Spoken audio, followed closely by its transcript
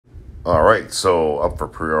All right, so up for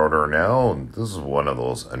pre-order now. This is one of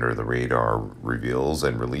those under the radar reveals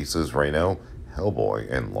and releases right now.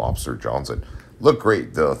 Hellboy and Lobster Johnson look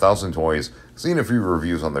great. The 1,000 Toys. Seen a few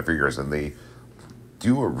reviews on their figures, and they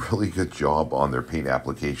do a really good job on their paint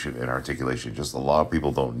application and articulation. Just a lot of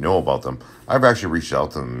people don't know about them. I've actually reached out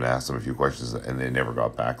to them and asked them a few questions, and they never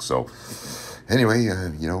got back. So anyway,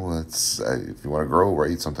 it's if you want to grow,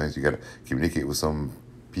 right? Sometimes you got to communicate with some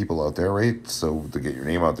people out there, right? So to get your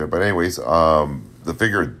name out there. But anyways, the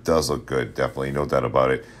figure does look good, definitely, no doubt about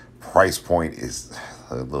it. Price point is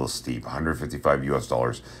a little steep, 155 US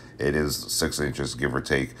dollars. It is 6 inches, give or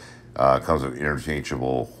take. Comes with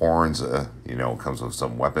interchangeable horns. Comes with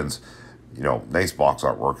some weapons. Nice box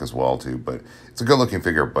artwork as well too. But it's a good looking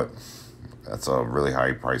figure, but that's a really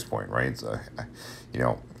high price point, right? So,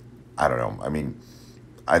 I don't know. I mean,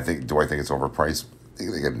 do I think it's overpriced? I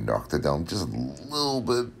think they could knocked it down just a little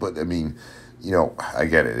bit, but I mean, I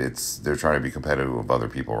get it. They're trying to be competitive with other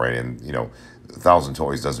people, right? And 1,000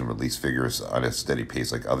 Toys doesn't release figures on a steady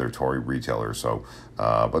pace like other toy retailers. So,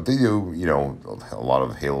 but they do, a lot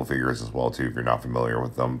of Halo figures as well too. If you're not familiar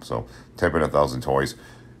with them, so type in 1,000 Toys.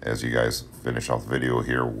 As you guys finish off the video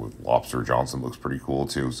here with Lobster Johnson, looks pretty cool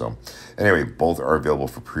too. So anyway, both are available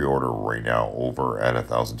for pre-order right now over at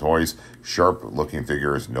 1,000 Toys. Sharp looking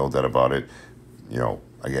figures, no doubt about it.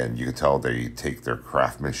 Again, you can tell they take their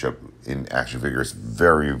craftsmanship in action figures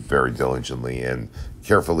very, very diligently and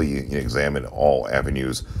carefully examine all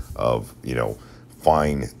avenues of,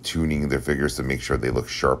 fine tuning their figures to make sure they look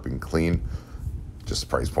sharp and clean. Just the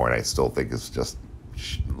price point, I still think is just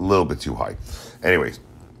a little bit too high. Anyways,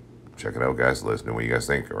 check it out, guys. Let us know what you guys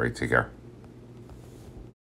think. All right, take care.